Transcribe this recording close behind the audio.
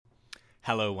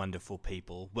Hello, wonderful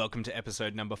people. Welcome to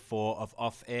episode number 4 of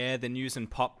Off Air, the News and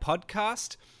Pop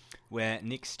podcast, where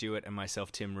Nick Stewart and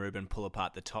myself, Tim Rubin, pull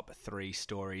apart the top 3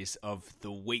 stories of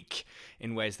the week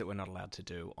in ways that we're not allowed to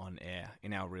do on air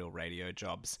in our real radio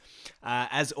jobs.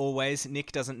 As always,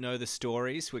 Nick doesn't know the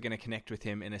stories. We're going to connect with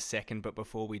him in a second, but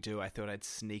before we do, I thought I'd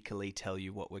sneakily tell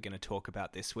you what we're going to talk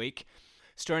about this week.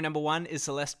 Story number 1 is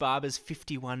Celeste Barber's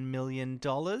 $51 million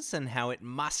and how it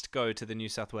must go to the New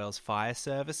South Wales Fire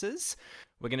Services.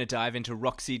 We're going to dive into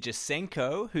Roxy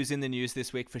Jacenko, who's in the news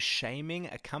this week for shaming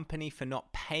a company for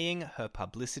not paying her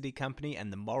publicity company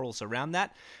and the morals around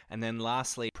that. And then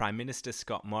lastly, Prime Minister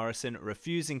Scott Morrison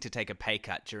refusing to take a pay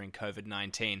cut during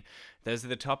COVID-19. Those are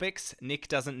the topics. Nick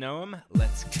doesn't know them.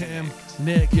 Let's Tim, connect.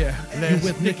 Nick, yeah, let's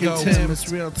with Nick go. and Tim.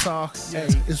 It's real talk, hey,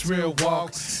 it's real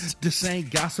walk. This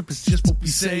ain't gossip, it's just what we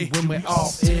say when we're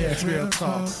off air. It's real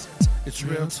talk, it's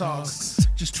real talk.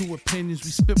 Just two opinions, we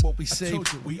spit what we say.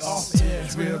 We off air.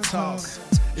 It's real talk,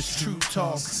 it's true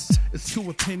talk. It's two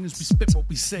opinions, we spit what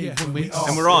we say when we off air.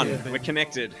 And we're on. We're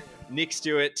connected. Nick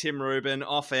Stewart, Tim Rubin,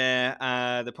 Off Air,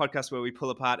 the podcast where we pull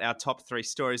apart our top 3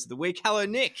 stories of the week. Hello,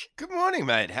 Nick. Good morning,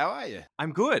 mate. How are you?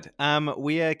 I'm good.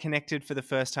 We are connected for the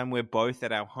first time. We're both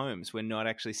at our homes. We're not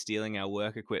actually stealing our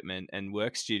work equipment and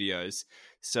work studios.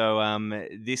 So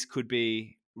this could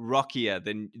be rockier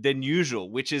than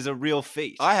usual, which is a real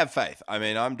feat. I have faith. I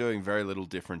mean, I'm doing very little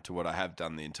different to what I have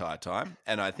done the entire time,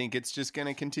 and I think it's just going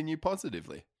to continue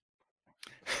positively.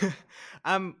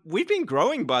 We've been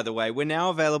growing, by the way. We're now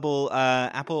available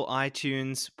Apple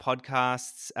iTunes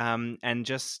podcasts, and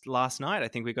just last night I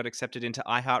think we got accepted into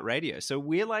iHeartRadio. So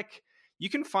we're like, you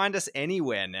can find us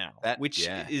anywhere now, which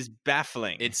is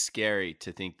baffling. It's scary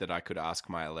to think that I could ask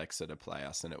my Alexa to play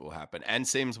us and it will happen, and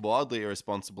seems wildly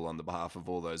irresponsible on the behalf of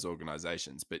all those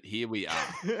organizations, but here we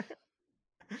are.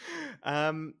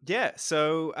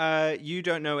 So you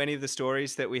don't know any of the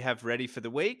stories that we have ready for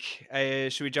the week.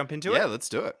 Should we jump into it? Yeah, let's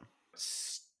do it.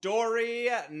 Story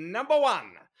number 1.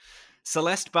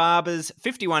 Celeste Barber's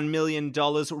 $51 million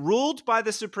ruled by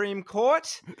the Supreme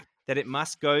Court that it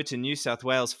must go to New South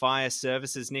Wales Fire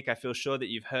Services. Nick, I feel sure that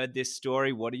you've heard this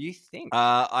story. What do you think?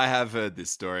 I have heard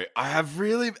this story. I have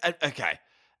really... Okay.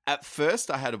 At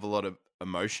first, I had a lot of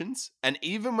emotions. And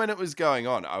even when it was going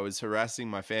on, I was harassing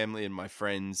my family and my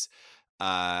friends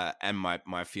and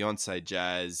my fiance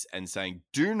Jazz and saying,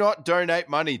 do not donate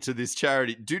money to this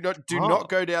charity. Do not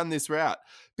go down this route,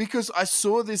 because I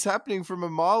saw this happening from a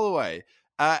mile away.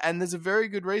 And there's a very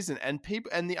good reason. And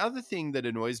the other thing that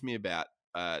annoys me about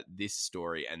this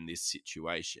story and this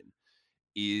situation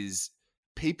is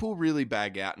people really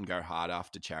bag out and go hard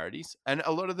after charities. And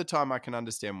a lot of the time I can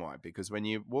understand why, because when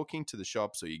you're walking to the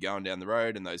shops or you're going down the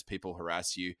road and those people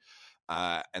harass you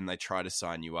and they try to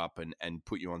sign you up and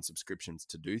put you on subscriptions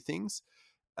to do things,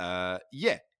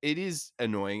 it is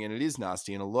annoying and it is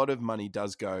nasty. And a lot of money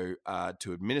does go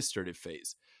to administrative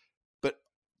fees. But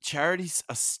charities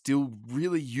are still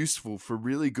really useful for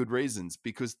really good reasons,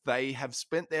 because they have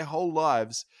spent their whole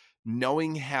lives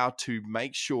knowing how to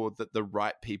make sure that the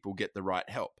right people get the right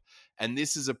help. And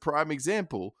this is a prime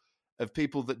example of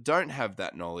people that don't have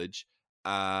that knowledge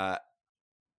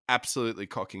absolutely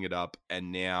cocking it up,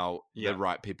 and now the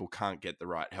right people can't get the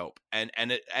right help.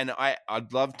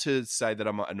 I'd love to say that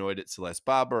I'm annoyed at Celeste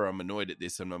Barber, I'm annoyed at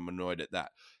this and I'm annoyed at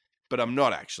that. But I'm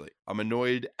not actually. I'm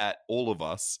annoyed at all of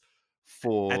us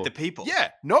for... At the people. Yeah,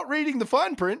 not reading the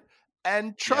fine print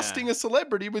and trusting a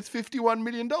celebrity with $51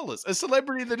 million, a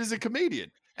celebrity that is a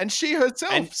comedian. And she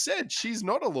herself said she's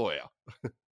not a lawyer.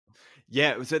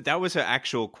 Yeah, so that was her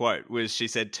actual quote, was she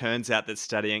said, turns out that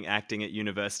studying acting at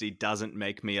university doesn't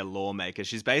make me a lawmaker.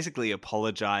 She's basically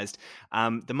apologized.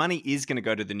 The money is going to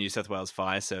go to the New South Wales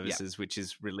Fire Services, which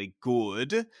is really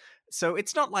good. So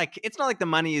it's not like the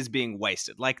money is being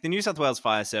wasted. Like, the New South Wales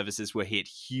Fire Services were hit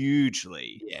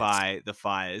hugely by the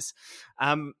fires.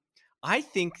 I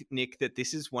think, Nick, that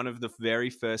this is one of the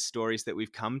very first stories that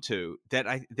we've come to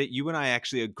that you and I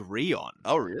actually agree on.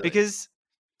 Oh, really? Because,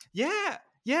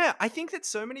 I think that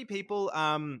so many people,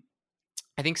 are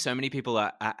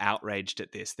outraged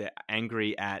at this. They're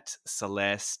angry at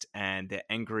Celeste, and they're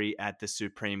angry at the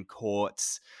Supreme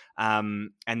Courts, and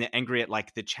they're angry at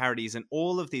like the charities and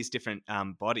all of these different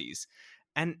bodies.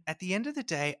 And at the end of the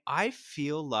day, I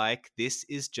feel like this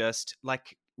is just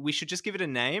like, we should just give it a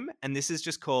name, and this is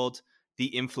just called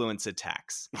the influencer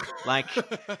tax. Like,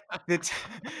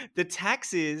 the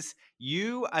tax is,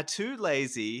 you are too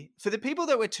lazy. For the people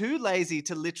that were too lazy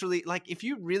to literally, like, if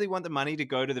you really want the money to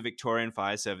go to the Victorian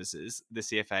Fire Services, the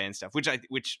CFA and stuff, which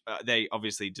they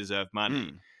obviously deserve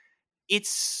money, it's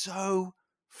so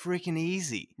freaking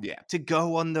easy to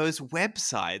go on those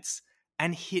websites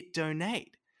and hit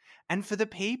donate. And for the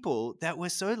people that were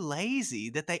so lazy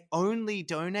that they only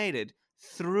donated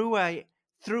through an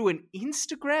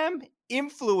Instagram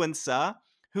influencer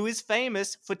who is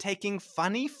famous for taking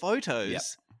funny photos. Yep.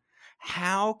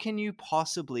 How can you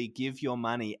possibly give your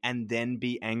money and then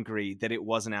be angry that it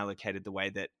wasn't allocated the way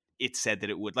that it said that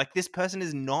it would? Like, this person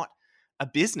is not a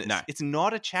business. No. It's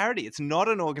not a charity. It's not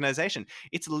an organization.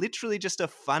 It's literally just a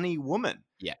funny woman.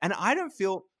 Yeah. And I don't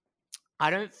feel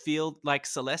like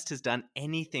Celeste has done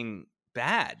anything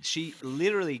bad. She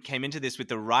literally came into this with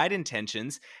the right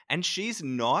intentions, and she's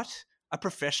not a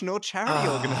professional charity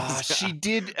organizer. She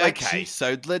did. Okay,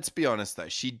 so let's be honest, though.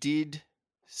 She did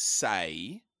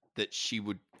say that she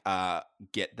would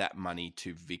get that money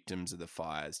to victims of the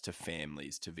fires, to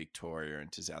families, to Victoria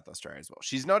and to South Australia as well.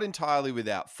 She's not entirely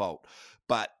without fault,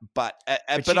 but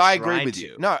I agree with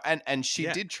you. No, and she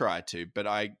did try to,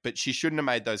 but she shouldn't have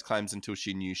made those claims until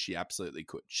she knew she absolutely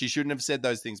could. She shouldn't have said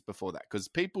those things before that, because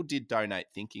people did donate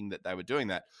thinking that they were doing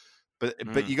that.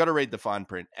 But you got to read the fine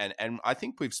print, and I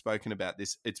think we've spoken about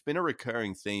this. It's been a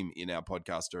recurring theme in our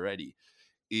podcast already.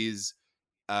 Is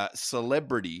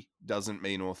celebrity doesn't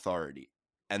mean authority,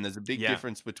 and there's a big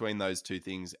difference between those two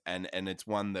things, and it's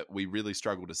one that we really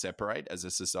struggle to separate as a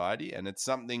society, and it's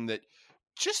something that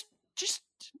just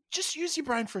use your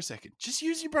brain for a second. Just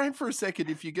use your brain for a second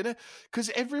if you're gonna,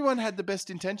 because everyone had the best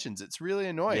intentions. It's really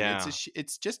annoying. Yeah.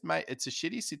 It's just, mate, it's a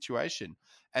shitty situation.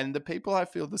 And the people I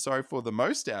feel the sorry for the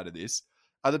most out of this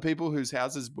are the people whose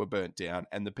houses were burnt down,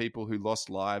 and the people who lost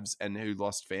lives and who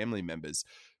lost family members,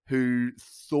 who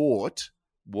thought,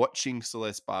 watching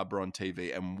Celeste Barber on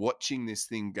TV and watching this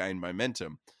thing gain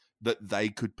momentum, that they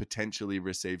could potentially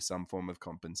receive some form of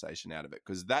compensation out of it,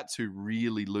 because that's who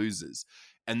really loses.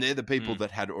 And they're the people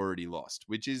that had already lost,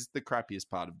 which is the crappiest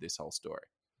part of this whole story.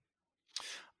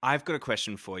 I've got a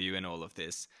question for you in all of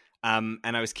this. And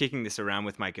I was kicking this around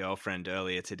with my girlfriend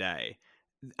earlier today.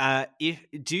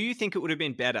 Do you think it would have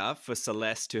been better for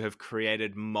Celeste to have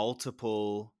created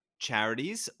multiple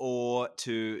charities, or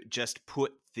to just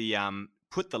put the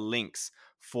links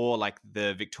for like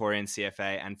the Victorian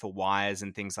CFA and for Wires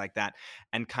and things like that,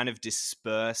 and kind of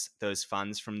disperse those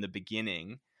funds from the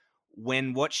beginning,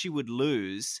 when what she would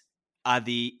lose are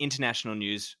the international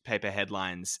newspaper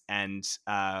headlines and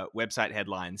website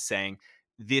headlines saying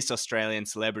this Australian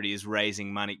celebrity is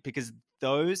raising money? Because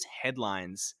those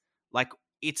headlines, like,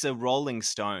 it's a rolling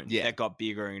stone that got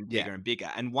bigger and bigger and bigger.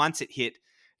 And once it hit,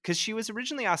 because she was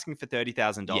originally asking for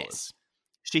 $30,000. Yes.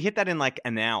 She hit that in like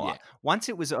an hour. Yeah. Once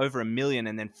it was over 1 million,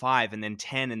 and then 5, and then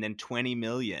 10, and then 20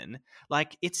 million,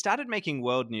 like, it started making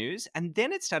world news. And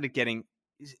then it started getting,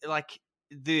 like,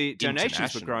 the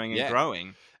donations were growing and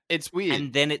growing. It's weird.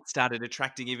 And then it started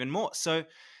attracting even more. So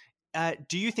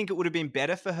do you think it would have been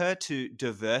better for her to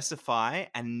diversify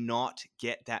and not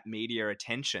get that media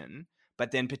attention,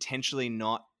 but then potentially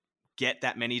not get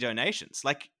that many donations?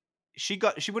 Like, she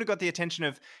would have got the attention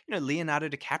of, Leonardo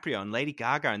DiCaprio and Lady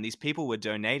Gaga, and these people were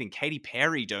donating. Katy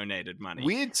Perry donated money.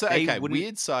 Weird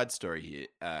side story here,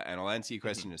 and I'll answer your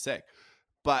question in a sec.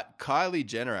 But Kylie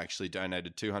Jenner actually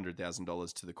donated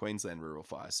 $200,000 to the Queensland Rural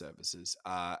Fire Services,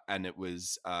 and it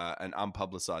was an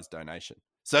unpublicized donation.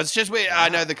 So it's just weird. Wow. I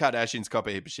know the Kardashians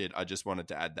copy a heap of shit. I just wanted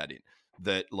to add that in.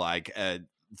 That, like,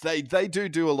 they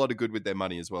do a lot of good with their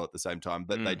money as well at the same time,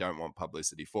 but they don't want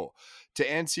publicity for. To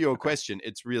answer your question,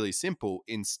 it's really simple.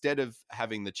 Instead of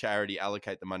having the charity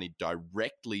allocate the money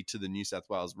directly to the New South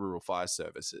Wales Rural Fire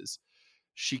Services,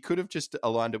 she could have just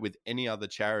aligned it with any other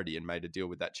charity and made a deal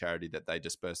with that charity that they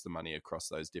disperse the money across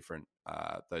those different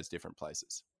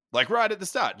places. Like, right at the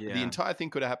start, the entire thing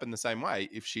could have happened the same way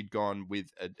if she'd gone with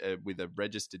a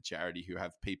registered charity who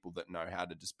have people that know how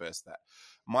to disperse that.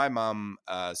 My mum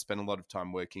spent a lot of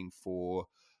time working for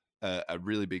a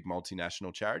really big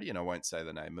multinational charity, and I won't say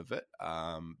the name of it.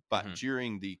 But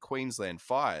during the Queensland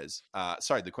fires,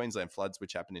 the Queensland floods,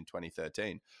 which happened in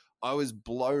 2013, I was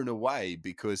blown away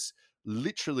because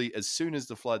literally as soon as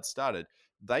the flood started,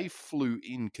 they flew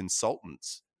in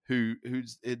consultants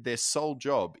whose their sole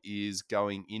job is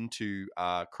going into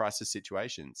crisis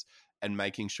situations and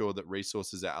making sure that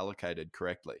resources are allocated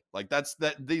correctly. Like,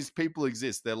 these people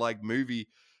exist. They're like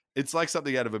it's like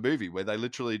something out of a movie where they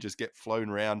literally just get flown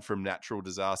around from natural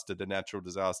disaster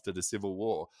to civil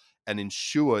war and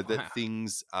ensure that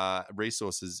things,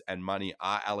 resources and money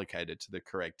are allocated to the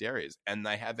correct areas. And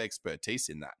they have expertise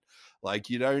in that. Like,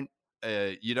 you don't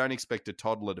expect a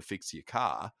toddler to fix your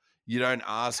car. You don't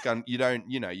ask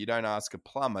a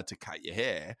plumber to cut your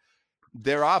hair.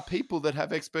 There are people that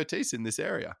have expertise in this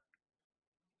area.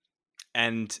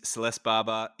 And Celeste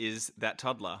Barber is that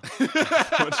toddler.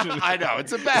 I know,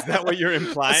 it's a bad... Is that what you're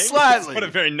implying? Slightly. It's not a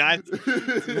very nice,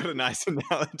 it's not a nice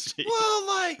analogy. Well,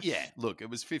 like, yeah, look, it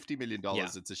was $50 million. Yeah.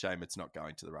 It's a shame it's not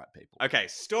going to the right people. Okay,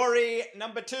 story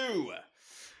number 2.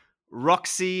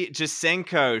 Roxy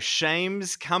Jasenko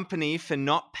shames company for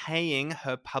not paying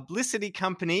her publicity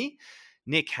company.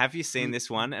 Nick, have you seen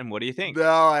this one, and what do you think?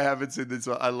 No, I haven't seen this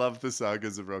one. I love the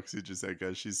sagas of Roxy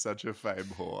Jasenko. She's such a fame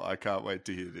whore. I can't wait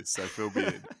to hear this, so fill me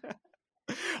in.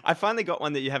 I finally got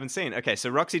one that you haven't seen. Okay, so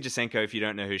Roxy Jasenko, if you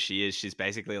don't know who she is, she's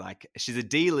basically like, she's a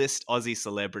D-list Aussie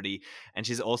celebrity, and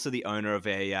she's also the owner of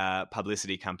a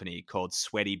publicity company called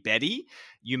Sweaty Betty.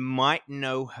 You might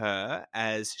know her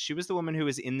as she was the woman who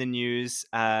was in the news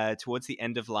towards the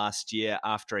end of last year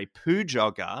after a poo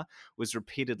jogger was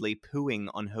repeatedly pooing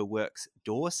on her work's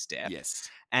doorstep. Yes.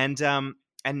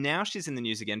 And now she's in the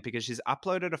news again because she's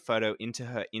uploaded a photo into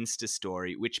her Insta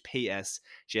story, which, P.S.,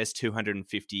 she has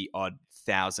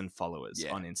 250,000 followers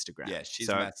on Instagram. Yeah, she's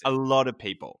so massive. A lot of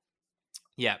people.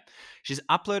 Yeah. She's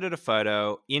uploaded a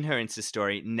photo in her Insta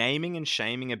story naming and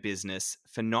shaming a business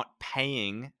for not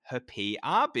paying her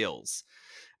PR bills.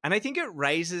 And I think it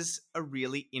raises a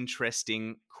really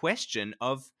interesting question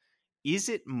of, is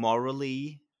it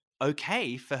morally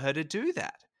okay for her to do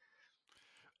that?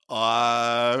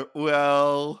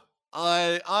 Well,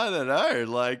 I don't know.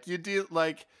 Like, you do,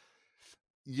 like,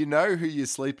 you know who you're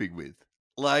sleeping with.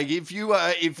 Like, if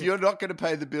you're not going to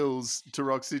pay the bills to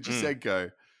Roxy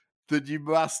Jasenko, then you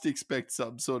must expect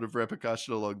some sort of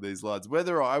repercussion along these lines.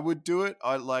 Whether I would do it,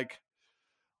 I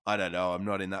don't know. I'm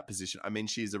not in that position. I mean,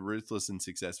 she's a ruthless and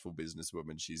successful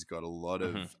businesswoman. She's got a lot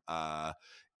of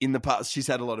in the past, she's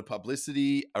had a lot of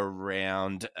publicity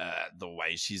around the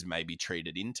way she's maybe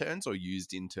treated interns or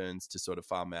used interns to sort of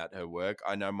farm out her work.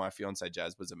 I know my fiance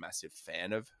Jazz was a massive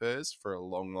fan of hers for a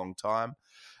long, long time.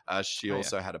 She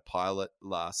also had a pilot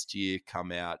last year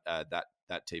come out.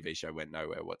 That TV show went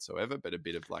nowhere whatsoever, but a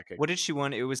bit of like a... What did she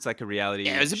want? It was like a reality...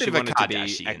 Yeah, it was a bit of a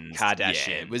Kardashian.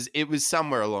 Yeah, it was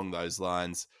somewhere along those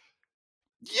lines.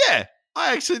 Yeah,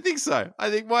 I actually think so. I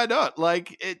think, why not?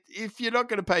 Like, if you're not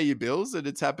going to pay your bills and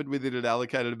it's happened within an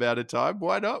allocated amount of time,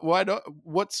 why not? Why not?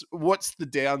 What's the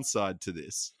downside to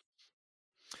this?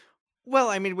 Well,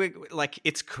 I mean,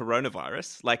 it's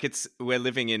coronavirus. Like, we're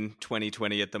living in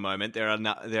 2020 at the moment. There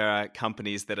are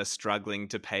companies that are struggling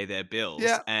to pay their bills,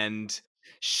 and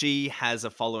she has a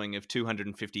following of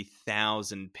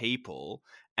 250,000 people.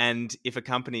 And if a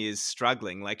company is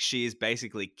struggling, like, she is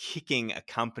basically kicking a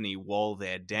company while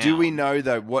they're down. Do we know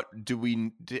though? Do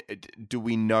we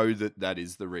know that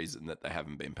is the reason that they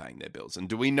haven't been paying their bills? And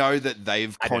do we know that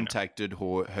they've contacted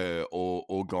her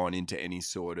or gone into any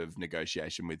sort of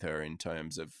negotiation with her in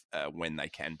terms of when they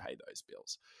can pay those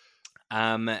bills?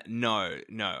 No,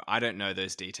 I don't know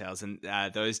those details, and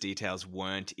those details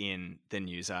weren't in the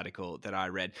news article that I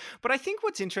read. But I think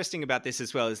what's interesting about this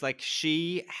as well is, like,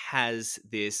 she has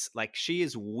this, like, she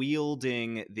is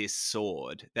wielding this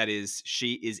sword that is,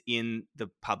 she is in the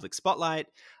public spotlight.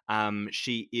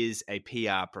 She is a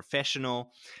PR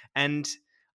professional, and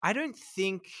I don't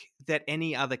think that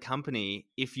any other company,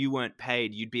 if you weren't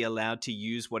paid, you'd be allowed to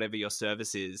use whatever your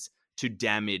service is to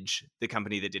damage the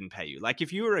company that didn't pay you. Like,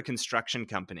 if you were a construction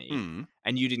company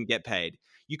and you didn't get paid,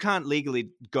 you can't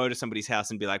legally go to somebody's house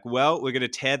and be like, well, we're going to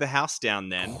tear the house down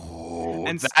then. Oh,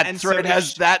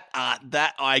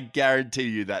 I guarantee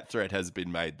you that threat has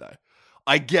been made, though.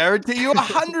 I guarantee you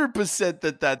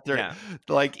 100% that threat,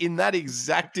 like, in that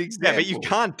exact example. Yeah, but you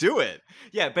can't do it.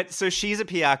 Yeah, but so she's a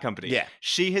PR company. Yeah.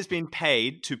 She has been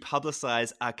paid to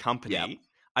publicize a company. Yep.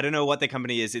 I don't know what the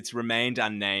company is. It's remained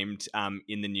unnamed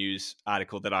in the news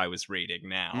article that I was reading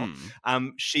now.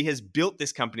 She has built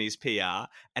this company's PR,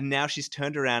 and now she's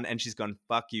turned around and she's gone,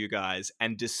 fuck you guys,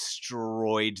 and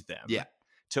destroyed them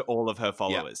to all of her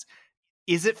followers.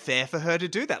 Is it fair for her to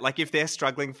do that? Like, if they're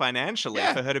struggling financially,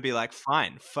 for her to be like,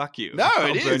 fine, fuck you. No,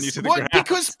 I'll burn you to the ground.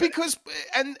 Because,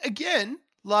 and again,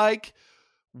 like...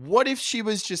 What if she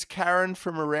was just Karen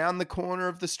from around the corner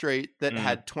of the street that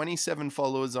had 27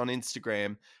 followers on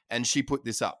Instagram and she put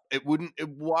this up? It wouldn't...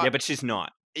 Yeah, but she's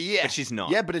not. Yeah. But she's not.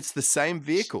 Yeah, but it's the same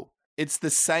vehicle. It is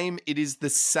the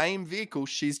same vehicle.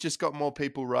 She's just got more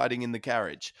people riding in the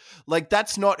carriage. Like,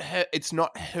 that's not her. It's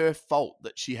not her fault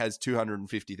that she has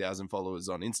 250,000 followers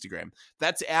on Instagram.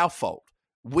 That's our fault.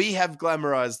 We have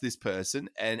glamorized this person.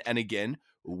 And again,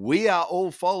 we are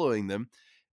all following them.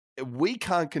 We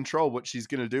can't control what she's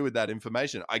going to do with that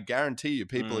information. I guarantee you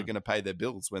people are going to pay their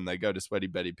bills when they go to Sweaty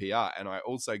Betty PR. And I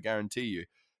also guarantee you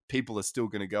people are still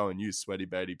going to go and use Sweaty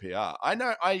Betty PR. I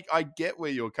know, I get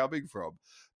where you're coming from,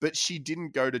 but she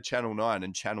didn't go to Channel 9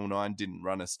 and Channel 9 didn't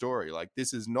run a story. Like,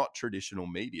 this is not traditional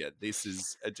media. This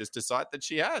is just a site that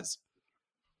she has.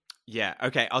 Yeah,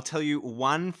 okay. I'll tell you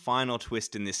one final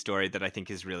twist in this story that I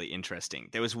think is really interesting.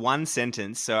 There was one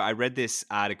sentence. So I read this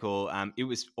article. It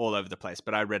was all over the place,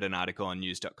 but I read an article on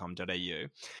news.com.au. Here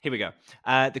we go.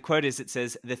 The quote is, it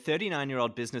says, the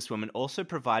 39-year-old businesswoman also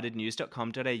provided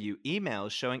news.com.au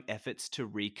emails showing efforts to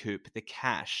recoup the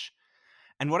cash.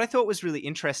 And what I thought was really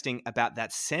interesting about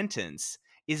that sentence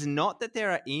is not that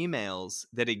there are emails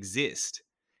that exist.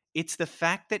 It's the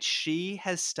fact that she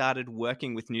has started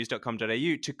working with news.com.au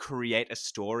to create a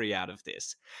story out of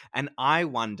this. And I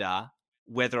wonder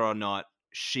whether or not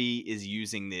she is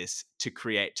using this to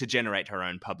generate her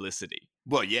own publicity.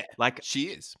 Well, yeah, like she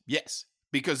is. Yes,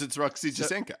 because it's Roxy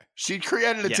Jasenko. She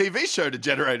created a TV show to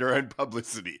generate her own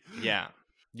publicity. Yeah.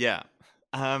 Yeah.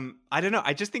 I don't know.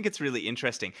 I just think it's really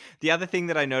interesting. The other thing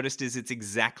that I noticed is it's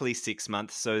exactly 6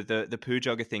 months. So the poo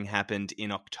jogger thing happened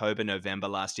in October, November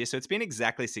last year. So it's been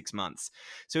exactly 6 months.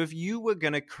 So if you were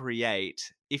going to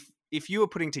create, if you were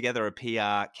putting together a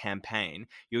PR campaign,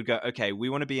 you would go, okay, we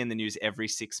want to be in the news every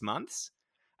 6 months.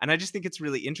 And I just think it's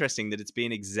really interesting that it's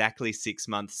been exactly 6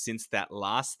 months since that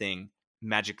last thing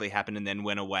magically happened and then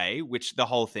went away, which the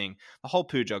whole poo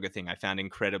jogger thing I found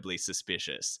incredibly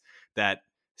suspicious, that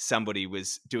somebody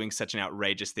was doing such an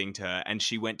outrageous thing to her and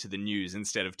she went to the news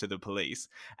instead of to the police.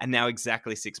 And now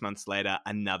exactly 6 months later,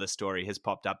 another story has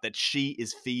popped up that she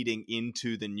is feeding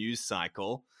into the news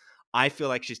cycle. I feel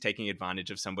like she's taking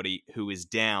advantage of somebody who is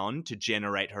down to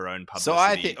generate her own publicity. So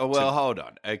I think, hold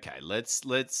on. Okay, let's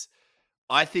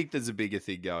I think there's a bigger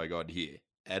thing going on here.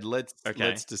 And let's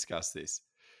discuss this.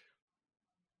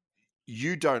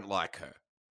 You don't like her.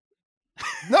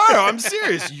 No, I'm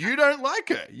serious. You don't like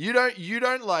her. You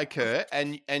don't like her,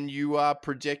 and you are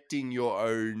projecting your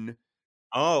own.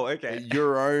 Oh, okay.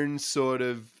 Your own sort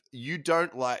of. You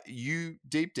don't like you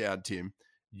deep down, Tim.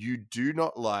 You do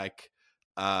not like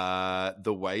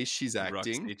the way she's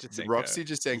acting, Roxy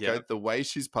Jasenko, yep. The way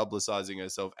she's publicizing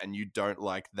herself, and you don't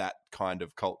like that kind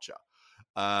of culture.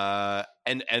 And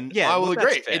I will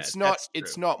agree. It's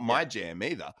not my jam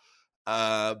either.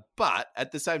 But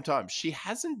at the same time, she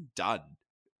hasn't done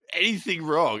anything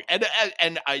wrong, and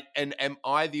am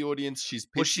I the audience she's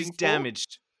pitching? Well, she's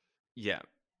damaged. Yeah,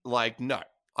 like no,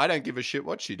 I don't give a shit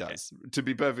what she does. Okay. To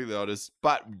be perfectly honest,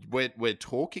 but we're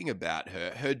talking about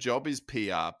her. Her job is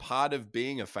PR. Part of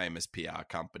being a famous PR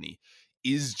company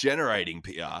is generating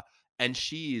PR, and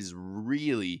she is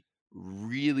really,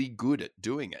 really good at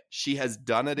doing it. She has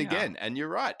done it again, and you're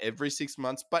right, every 6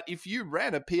 months. But if you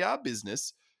ran a PR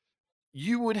business,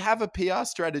 you would have a PR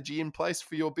strategy in place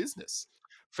for your business.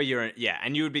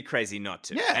 And you would be crazy not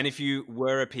to. Yeah. And if you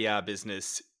were a PR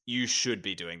business, you should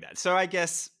be doing that. So I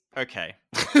guess, okay.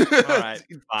 All right,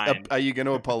 fine. Are you going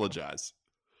to apologize?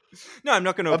 No, I'm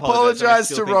not going to apologize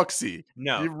to Roxy.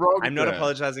 No, I'm not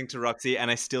apologizing to Roxy,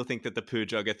 and I still think that the poo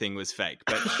jogger thing was fake,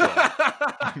 but sure.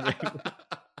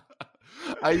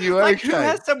 Are you okay? Who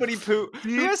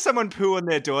has someone poo on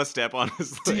their doorstep,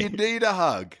 honestly? Do you need a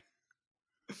hug?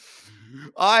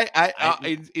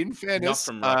 In fairness,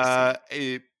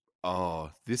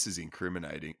 this is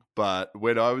incriminating. But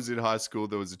when I was in high school,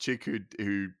 there was a chick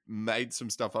who made some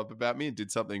stuff up about me and did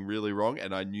something really wrong,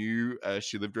 and I knew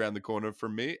she lived around the corner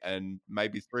from me, and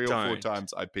maybe 3 or 4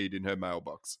 times I peed in her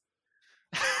mailbox.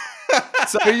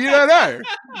 So you don't know.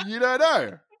 You don't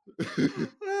know.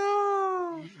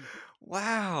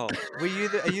 Wow. Are you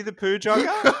the poo jogger?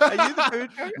 Are you the poo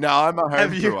jogger? No, I'm a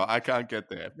home tour. I can't get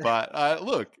there. But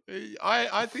look,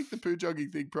 I think the poo jogging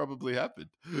thing probably happened.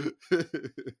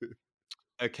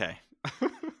 Okay.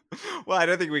 Well, I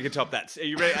don't think we can top that. Are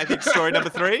you ready? I think story number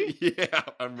 3? Yeah,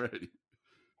 I'm ready.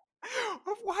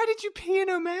 Why did you pee in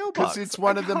her mailbox? Because it's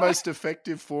one of the most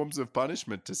effective forms of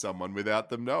punishment to someone without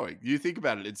them knowing. You think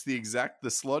about it. It's the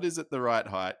slot is at the right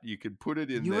height. You could put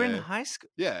it in there. You were in high school?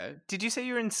 Yeah. Did you say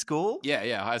you were in school?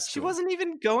 Yeah, high school. She wasn't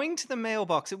even going to the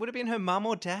mailbox. It would have been her mum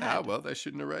or dad. Ah, well, they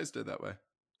shouldn't have raised her that way.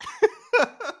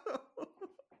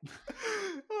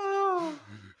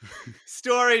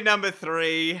 Story number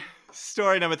 3.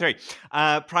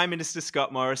 Prime Minister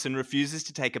Scott Morrison refuses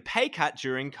to take a pay cut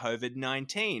during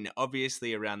COVID-19.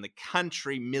 Obviously, around the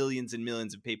country, millions and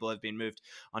millions of people have been moved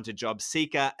onto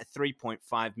JobSeeker.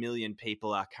 3.5 million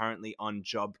people are currently on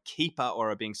JobKeeper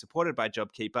or are being supported by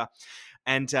JobKeeper.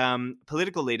 And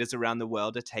political leaders around the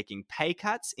world are taking pay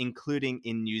cuts, including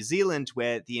in New Zealand,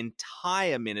 where the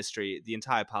entire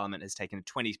parliament has taken a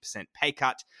 20% pay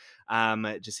cut.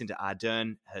 Jacinda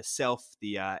Ardern herself,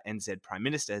 the NZ Prime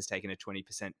Minister, has taken a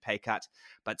 20% pay cut.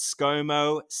 But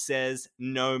ScoMo says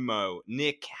no mo.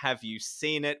 Nick, have you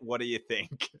seen it? What do you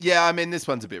think? Yeah, I mean, this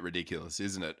one's a bit ridiculous,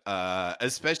 isn't it?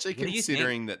 Especially What do you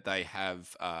considering that they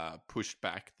have pushed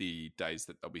back the days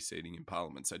that they'll be seating in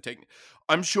Parliament. So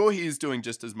I'm sure he is doing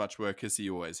just as much work as he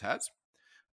always has.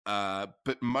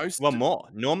 But most... Well, more.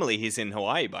 Normally he's in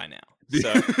Hawaii by now.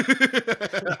 So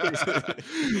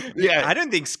yeah, I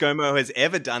don't think ScoMo has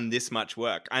ever done this much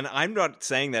work, and I'm not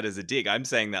saying that as a dig. I'm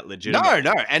saying that legitimately.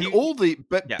 No, and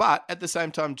but at the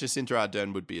same time, Jacinda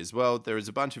Ardern would be as well. There is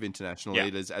a bunch of international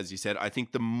leaders, as you said. I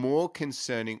think the more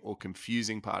concerning or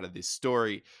confusing part of this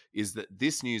story is that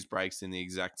this news breaks in the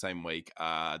exact same week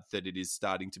that it is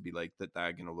starting to be leaked that they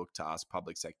are going to look to ask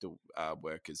public sector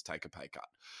workers take a pay cut,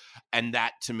 and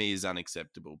that to me is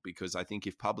unacceptable, because I think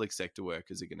if public sector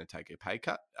workers are going to take a pay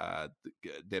cut,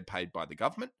 they're paid by the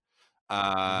government,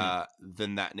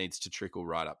 then that needs to trickle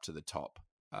right up to the top,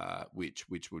 which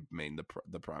would mean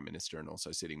the Prime Minister and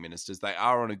also sitting ministers. They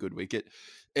are on a good wicket.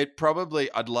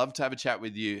 I'd love to have a chat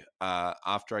with you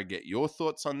after I get your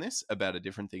thoughts on this about a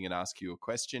different thing and ask you a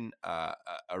question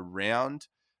around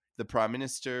the Prime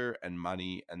Minister and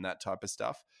money and that type of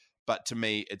stuff. But to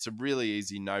me, it's a really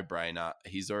easy no-brainer.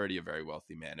 He's already a very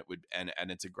wealthy man. It would, and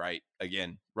it's a great,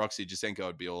 again, Roxy Jacenko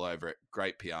would be all over it.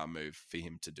 Great PR move for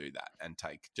him to do that and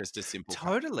take just a simple.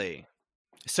 Totally.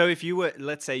 So if you were,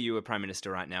 let's say you were Prime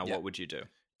Minister right now, what would you do?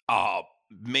 Oh,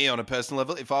 me on a personal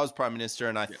level, if I was Prime Minister,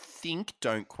 and I think,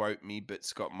 don't quote me, but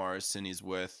Scott Morrison is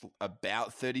worth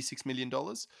about $36 million.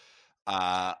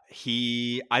 I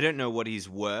don't know what he's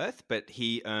worth, but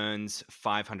he earns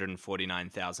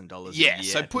 $549,000 a year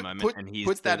so at the moment, and he's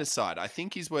put that aside. I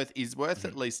think he's worth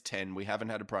at least 10. We haven't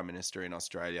had a Prime Minister in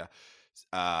Australia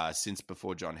since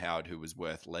before John Howard, who was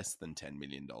worth less than $10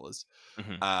 million.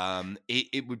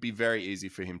 It would be very easy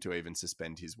for him to even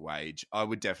suspend his wage. I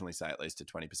would definitely say at least a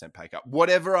 20% pay cut.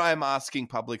 Whatever I am asking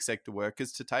public sector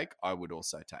workers to take, I would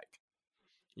also take.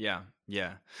 Yeah.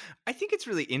 I think it's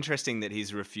really interesting that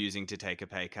he's refusing to take a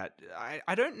pay cut.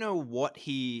 I don't know what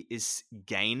he is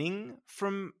gaining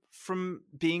from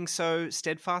being so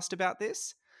steadfast about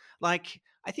this. Like,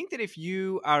 I think that if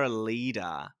you are a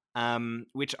leader,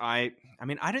 which I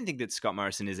mean, I don't think that Scott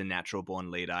Morrison is a natural born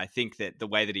leader. I think that the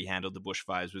way that he handled the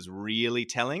bushfires was really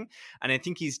telling. And I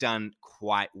think he's done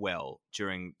quite well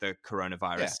during the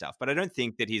coronavirus stuff. But I don't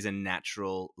think that he's a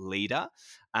natural leader.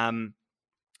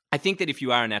 I think that if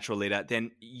you are a natural leader,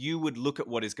 then you would look at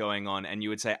what is going on and you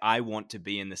would say, I want to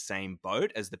be in the same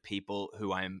boat as the people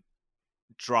who I'm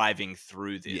driving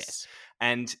through this. Yes.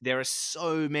 And there are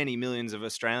so many millions of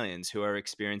Australians who are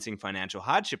experiencing financial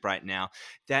hardship right now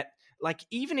that, like,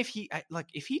 even if he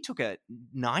took a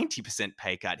 90%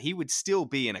 pay cut, he would still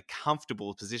be in a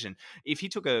comfortable position. If he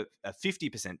took a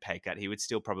 50% pay cut, he would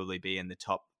still probably be in the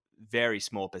top very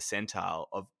small percentile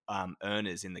of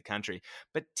earners in the country.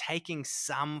 But taking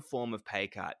some form of pay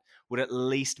cut would at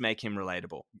least make him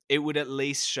relatable. It would at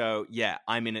least show,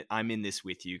 I'm in it. I'm in this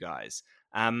with you guys.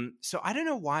 So I don't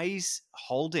know why he's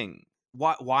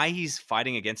why he's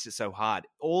fighting against it so hard.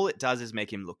 All it does is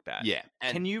make him look bad. Yeah.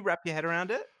 Can you wrap your head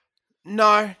around it?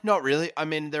 No, not really. I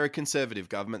mean, they're a conservative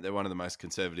government. They're one of the most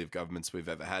conservative governments we've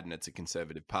ever had, and it's a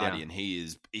conservative party. And he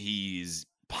is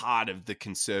part of the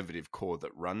conservative core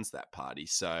that runs that party.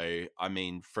 So, I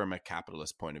mean, from a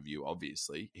capitalist point of view,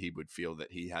 obviously, he would feel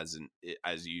that he hasn't,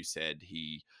 as you said,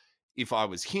 if I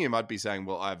was him, I'd be saying,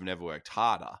 well, I've never worked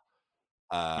harder.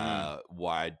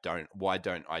 Why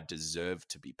don't I deserve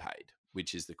to be paid?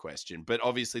 Which is the question. But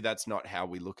obviously, that's not how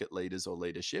we look at leaders or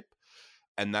leadership.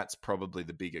 And that's probably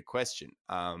the bigger question.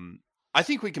 I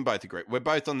think we can both agree. We're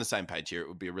both on the same page here. It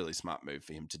would be a really smart move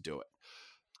for him to do it.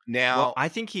 Now, well,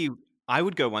 I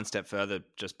would go one step further,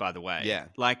 just by the way. Yeah.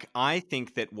 Like, I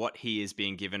think that what he is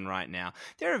being given right now,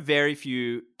 there are very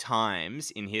few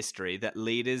times in history that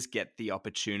leaders get the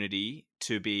opportunity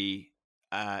to be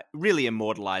really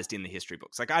immortalized in the history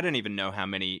books. Like, I don't even know how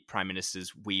many prime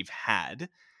ministers we've had.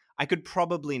 I could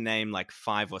probably name like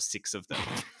 5 or 6 of them.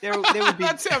 There would be...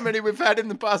 That's how many we've had in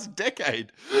the past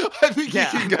decade. I think you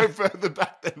can go further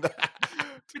back than that.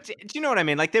 But do you know what I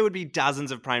mean? Like, there would be dozens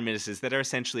of prime ministers that are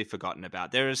essentially forgotten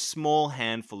about. There are a small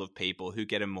handful of people who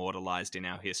get immortalized in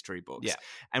our history books. Yeah.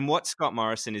 And what Scott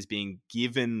Morrison is being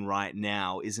given right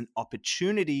now is an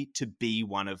opportunity to be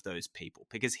one of those people,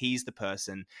 because he's the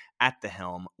person at the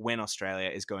helm when Australia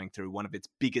is going through one of its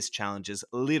biggest challenges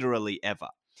literally ever.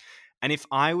 And if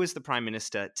I was the Prime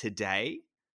Minister today,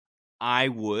 I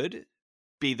would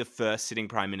be the first sitting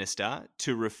prime minister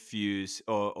to refuse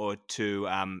or to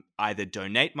either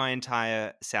donate my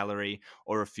entire salary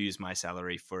or refuse my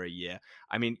salary for a year.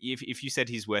 I mean, if you said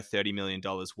he's worth $30 million,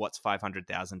 what's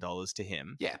 $500,000 to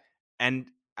him? Yeah. And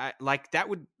like that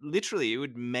would literally, it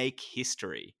would make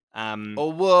history.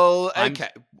 Okay.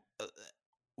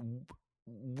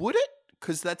 Would it?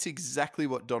 Because that's exactly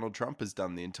what Donald Trump has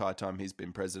done the entire time he's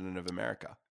been president of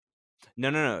America.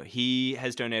 No. He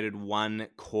has donated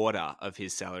 1/4 of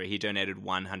his salary. He donated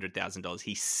 $100,000.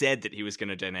 He said that he was going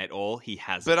to donate all. He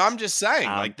hasn't. But I'm just saying,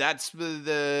 like that's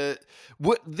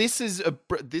this is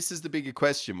the bigger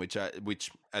question,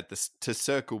 to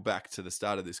circle back to the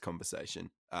start of this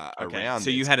conversation around. So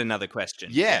you had another question.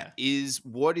 Yeah.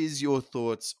 What is your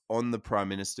thoughts on the prime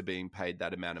minister being paid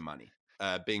that amount of money,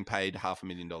 being paid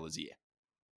 $500,000 a year?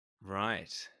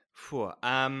 Right.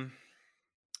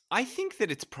 I think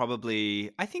that it's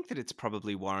probably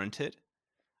warranted.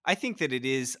 I think that it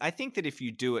is. I think that if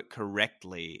you do it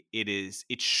correctly,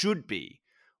 it should be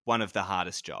one of the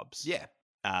hardest jobs. Yeah.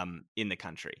 In the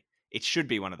country. It should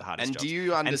be one of the hardest jobs. And do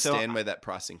you understand where that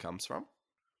pricing comes from?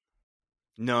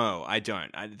 No, I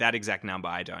don't. That exact number,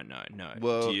 I don't know. No.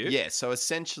 Well, do you? Yeah. So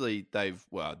essentially,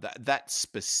 that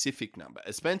specific number.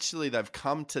 Essentially, they've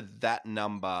come to that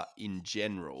number in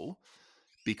general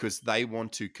because they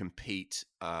want to compete.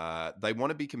 They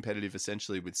want to be competitive,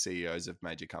 essentially, with CEOs of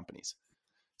major companies.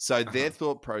 So their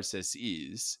thought process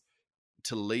is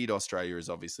to lead Australia is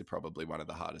obviously probably one of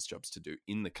the hardest jobs to do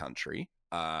in the country,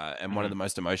 and one of the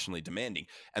most emotionally demanding.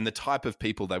 And the type of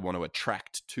people they want to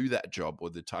attract to that job,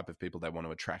 or the type of people they want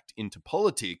to attract into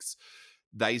politics,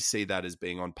 they see that as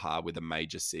being on par with a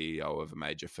major CEO of a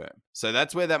major firm. So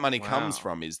that's where that money comes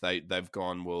from. Is they've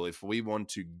gone, well, if we want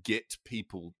to get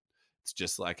people, it's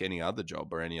just like any other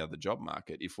job or any other job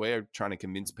market. If we're trying to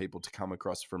convince people to come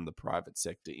across from the private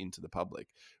sector into the public,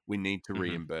 we need to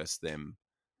reimburse them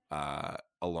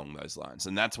along those lines.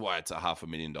 And that's why it's a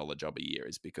 $500,000 job a year,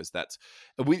 is because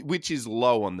which is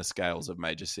low on the scales of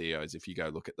major CEOs. If you go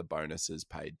look at the bonuses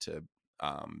paid to,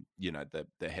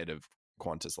 the head of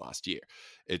Qantas last year,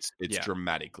 it's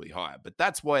dramatically higher. But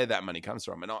that's where that money comes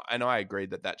from. And I agree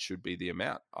that should be the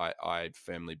amount. I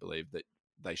firmly believe that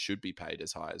they should be paid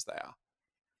as high as they are.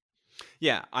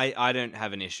 Yeah, I don't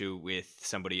have an issue with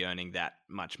somebody earning that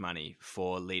much money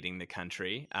for leading the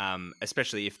country,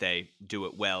 especially if they do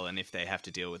it well and if they have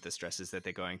to deal with the stresses that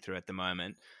they're going through at the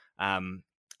moment.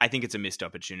 I think it's a missed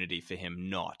opportunity for him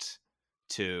not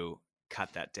to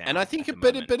cut that down. And I think,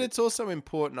 but it's also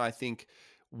important. I think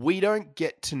we don't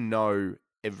get to know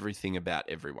everything about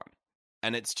everyone.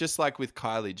 And it's just like with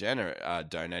Kylie Jenner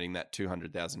donating that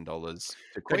 $200,000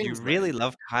 to Queensland. You really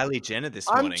love Kylie Jenner this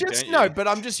morning, but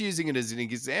I'm just using it as an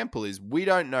example. Is we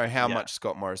don't know how much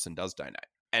Scott Morrison does donate,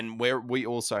 and we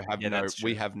also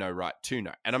have no right to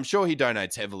know. And I'm sure he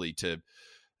donates heavily to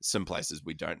some places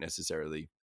we don't necessarily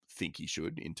think he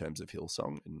should, in terms of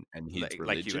Hillsong and his religion.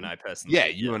 Like you and I personally. Yeah,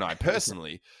 you and I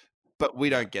personally. But we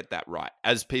don't get that right.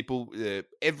 As people,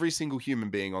 every single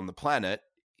human being on the planet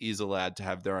is allowed to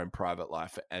have their own private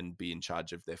life and be in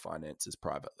charge of their finances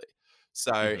privately.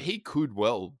 So he could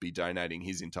well be donating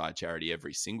his entire charity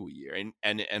every single year.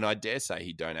 And I dare say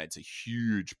he donates a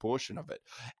huge portion of it.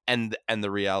 And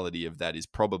the reality of that is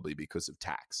probably because of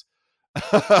tax.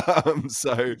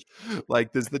 So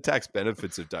like there's the tax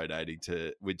benefits of donating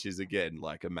to, which is again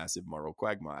like a massive moral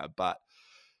quagmire. But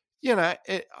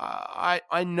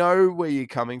I know where you're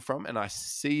coming from, and I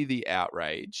see the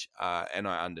outrage, and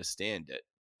I understand it.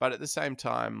 But at the same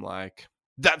time, like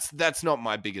that's not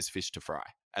my biggest fish to fry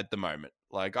at the moment.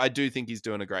 Like I do think he's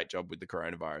doing a great job with the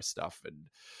coronavirus stuff,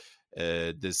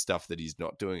 and there's stuff that he's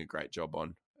not doing a great job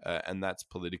on, and that's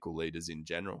political leaders in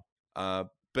general.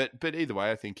 But either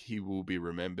way, I think he will be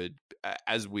remembered,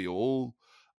 as we all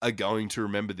are going to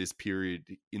remember this period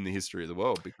in the history of the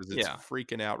world, because it's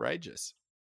freaking outrageous.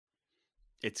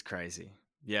 It's crazy.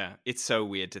 Yeah, it's so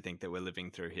weird to think that we're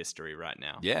living through history right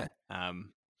now. Yeah.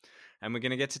 And we're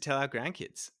going to get to tell our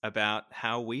grandkids about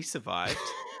how we survived.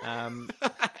 And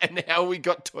how we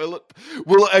got toilet.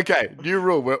 Well, okay, new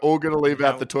rule. We're all going to leave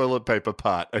out the toilet paper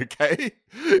part, okay?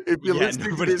 If you're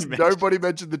listening to this, nobody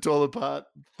mentioned the toilet part.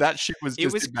 That shit was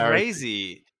just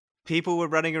crazy. People were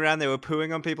running around. They were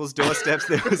pooing on people's doorsteps.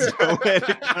 There was nowhere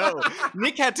to go.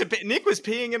 Nick was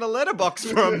peeing in a letterbox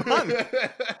for a month.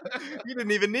 You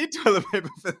didn't even need toilet paper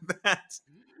for that.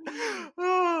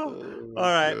 All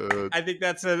right. God. I think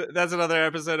that's another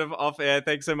episode of Off Air.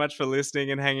 Thanks so much for listening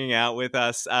and hanging out with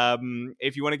us.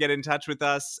 If you want to get in touch with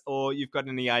us or you've got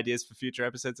any ideas for future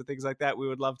episodes or things like that, we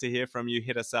would love to hear from you.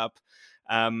 Hit us up.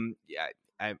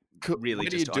 I really Where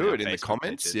do just you do on it in our the Facebook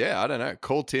comments? pages. Yeah, I don't know.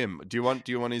 Call Tim. Do you want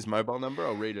his mobile number?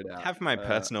 I'll read it out. Have my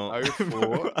personal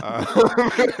 04.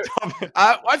 Tom-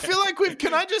 I feel like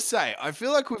can I just say, I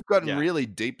feel like we've gotten Yeah. really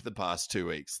deep the past 2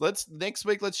 weeks. Next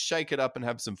week, let's shake it up and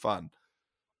have some fun.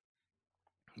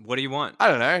 What do you want? I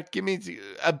don't know. Give me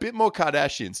a bit more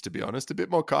Kardashians, to be honest. A bit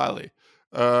more Kylie.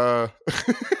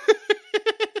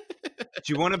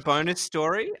 Do you want a bonus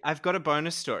story? I've got a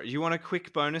bonus story. You want a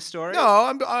quick bonus story?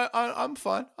 No, I'm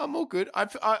fine. I'm all good.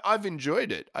 I've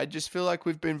enjoyed it. I just feel like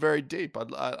we've been very deep.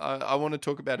 I want to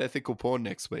talk about ethical porn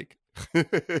next week.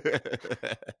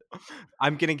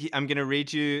 I'm gonna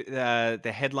read you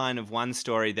the headline of one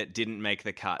story that didn't make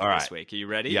the cut All this right. week. Are you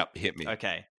ready? Yep, hit me.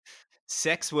 Okay.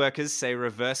 Sex workers say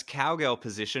reverse cowgirl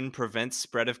position prevents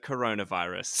spread of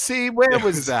coronavirus. See, where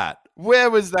was that? Where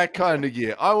was that kind of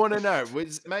gear? I want to know.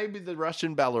 Was maybe the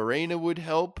Russian ballerina would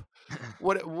help?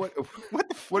 What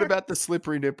about the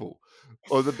slippery nipple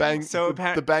or the bang? So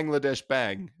the Bangladesh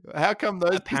bang. How come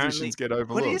those positions get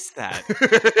overlooked? What is that?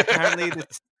 Apparently, the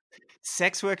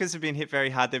sex workers have been hit very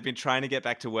hard. They've been trying to get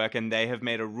back to work, and they have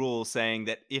made a rule saying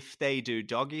that if they do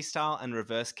doggy style and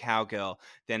reverse cowgirl,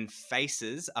 then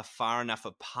faces are far enough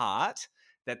apart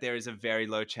that there is a very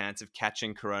low chance of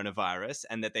catching coronavirus,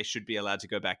 and that they should be allowed to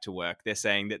go back to work. They're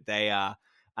saying that they are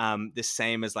the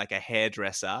same as like a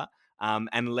hairdresser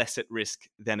and less at risk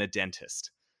than a dentist.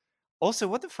 Also,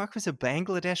 what the fuck was a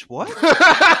Bangladesh what?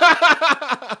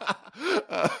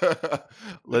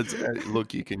 Let's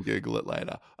look. You can Google it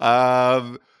later.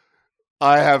 I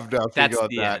have nothing That's on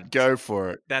the that. end. Go for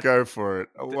it. Go for it.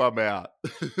 Oh, I'm out.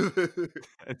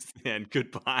 That's the end.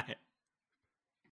 Goodbye.